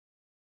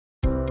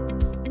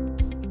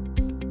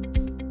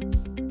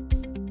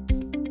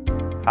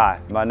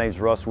Hi, my name's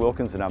Russ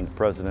Wilkins and I'm the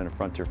president of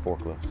Frontier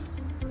Forklifts.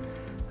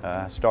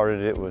 I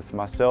started it with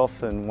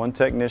myself and one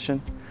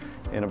technician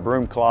in a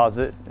broom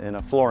closet in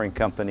a flooring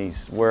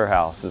company's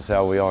warehouse is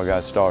how we all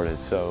got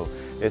started. So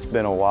it's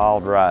been a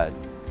wild ride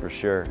for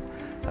sure.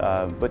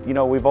 But you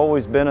know, we've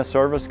always been a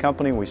service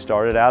company. We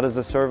started out as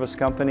a service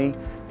company.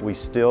 We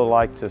still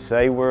like to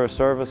say we're a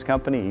service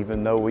company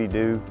even though we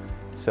do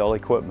sell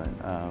equipment.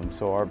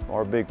 So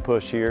our big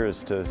push here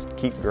is to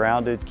keep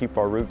grounded, keep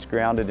our roots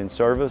grounded in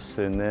service,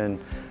 and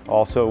then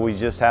also we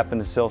just happen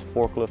to sell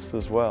forklifts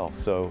as well.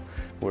 So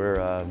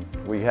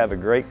we have a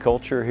great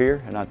culture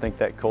here, and I think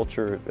that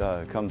culture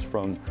comes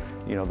from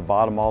the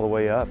bottom all the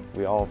way up.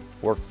 We all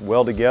work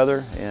well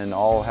together and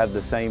all have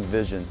the same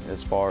vision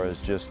as far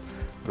as just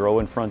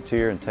growing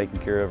Frontier and taking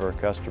care of our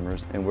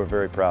customers, and we're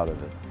very proud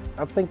of it.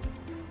 I think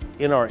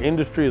in our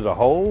industry as a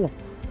whole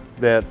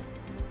that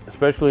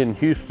especially in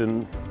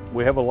Houston,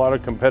 we have a lot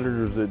of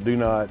competitors that do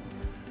not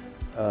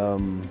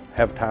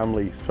have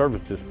timely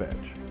service dispatch.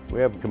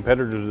 We have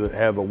competitors that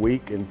have a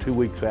week and 2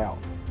 weeks out.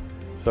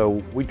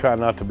 So we try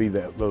not to be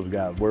those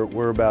guys.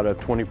 We're about a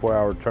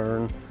 24-hour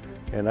turn,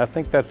 and I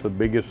think that's the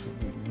biggest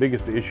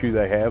issue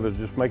they have is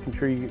just making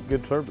sure you get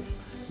good service.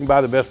 You can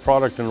buy the best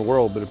product in the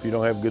world, but if you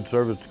don't have good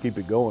service to keep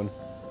it going,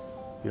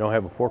 you don't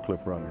have a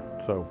forklift running.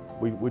 So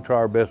we try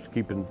our best to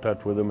keep in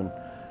touch with them and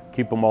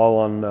keep them all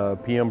on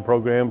PM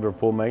programs or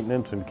full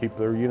maintenance and keep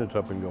their units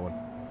up and going.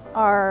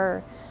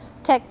 Our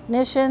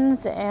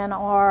technicians and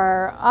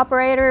our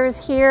operators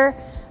here,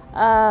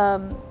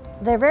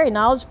 they're very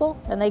knowledgeable,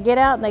 and they get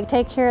out and they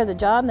take care of the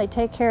job and they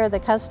take care of the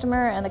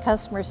customer, and the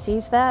customer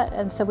sees that,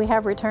 and so we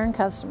have return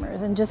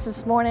customers. And just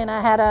this morning I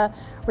had a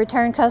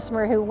return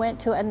customer who went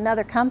to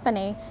another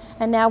company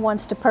and now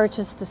wants to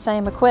purchase the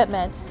same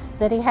equipment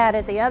that he had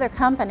at the other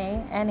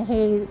company, and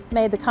he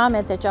made the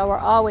comment that y'all were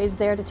always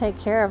there to take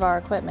care of our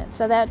equipment.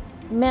 So that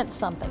meant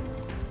something.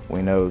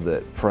 We know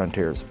that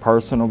Frontier is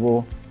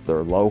personable,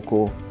 they're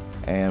local,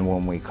 and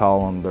when we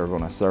call them, they're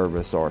going to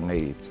service our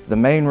needs. The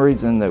main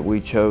reason that we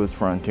chose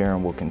Frontier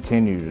and will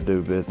continue to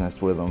do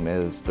business with them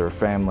is they're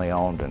family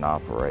owned and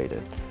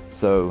operated.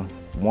 So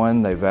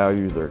one, they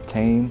value their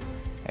team,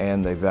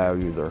 and they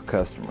value their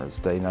customers.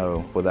 They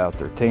know without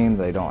their team,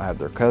 they don't have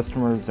their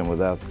customers, and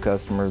without the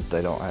customers,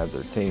 they don't have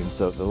their team.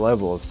 So the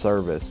level of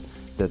service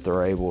that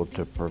they're able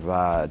to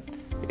provide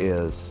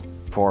is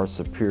far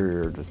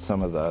superior to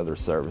some of the other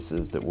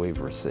services that we've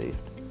received.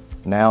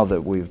 Now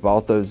that we've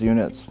bought those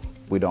units,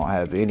 we don't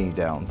have any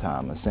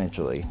downtime,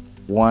 essentially.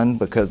 One,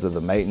 because of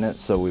the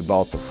maintenance, so we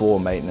bought the full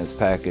maintenance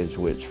package,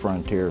 which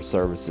Frontier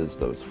services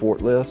those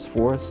forklifts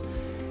for us,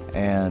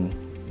 and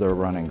they're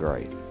running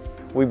great.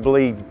 We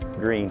bleed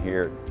green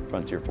here at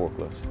Frontier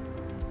Forklifts.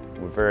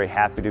 We're very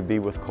happy to be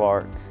with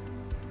Clark.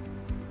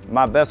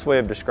 My best way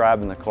of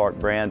describing the Clark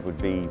brand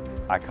would be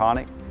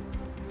iconic,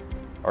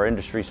 our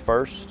industry's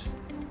first,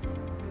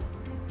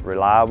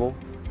 reliable,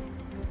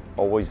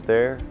 always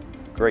there,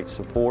 great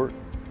support.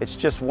 It's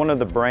just one of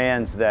the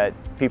brands that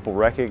people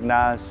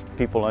recognize,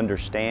 people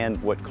understand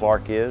what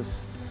Clark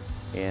is,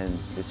 and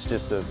it's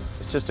just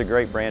a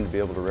great brand to be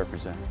able to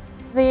represent.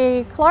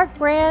 The Clark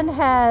brand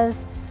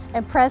has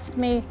impressed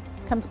me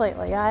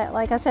completely.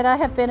 Like I said, I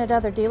have been at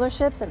other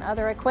dealerships and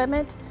other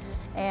equipment,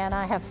 and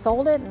I have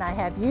sold it, and I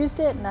have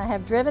used it, and I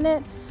have driven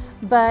it.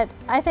 But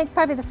I think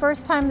probably the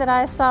first time that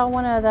I saw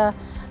one of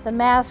the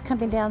masks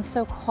coming down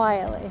so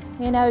quietly,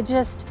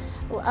 just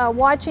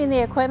watching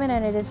the equipment,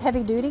 and it is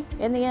heavy duty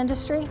in the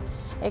industry.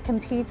 It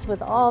competes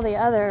with all the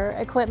other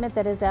equipment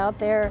that is out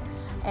there,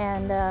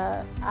 and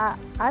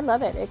I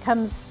love it. It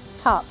comes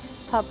top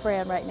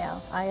brand right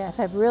now. I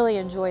have really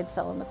enjoyed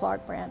selling the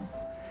Clark brand.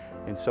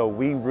 And so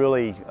we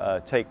really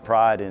take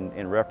pride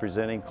in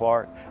representing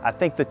Clark. I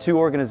think the two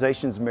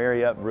organizations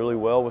marry up really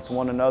well with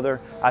one another.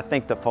 I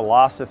think the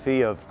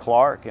philosophy of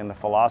Clark and the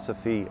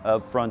philosophy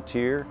of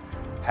Frontier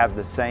have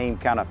the same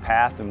kind of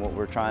path in what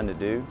we're trying to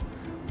do.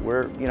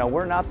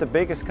 We're not the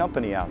biggest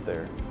company out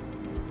there,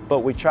 but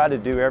we try to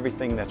do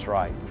everything that's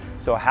right.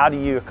 So how do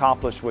you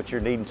accomplish what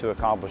you're needing to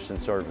accomplish in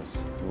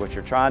service? What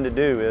you're trying to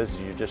do is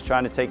you're just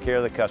trying to take care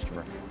of the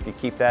customer. If you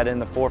keep that in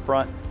the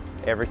forefront,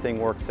 everything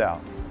works out.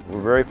 We're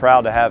very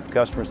proud to have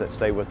customers that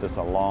stay with us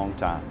a long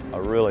time,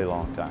 a really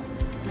long time.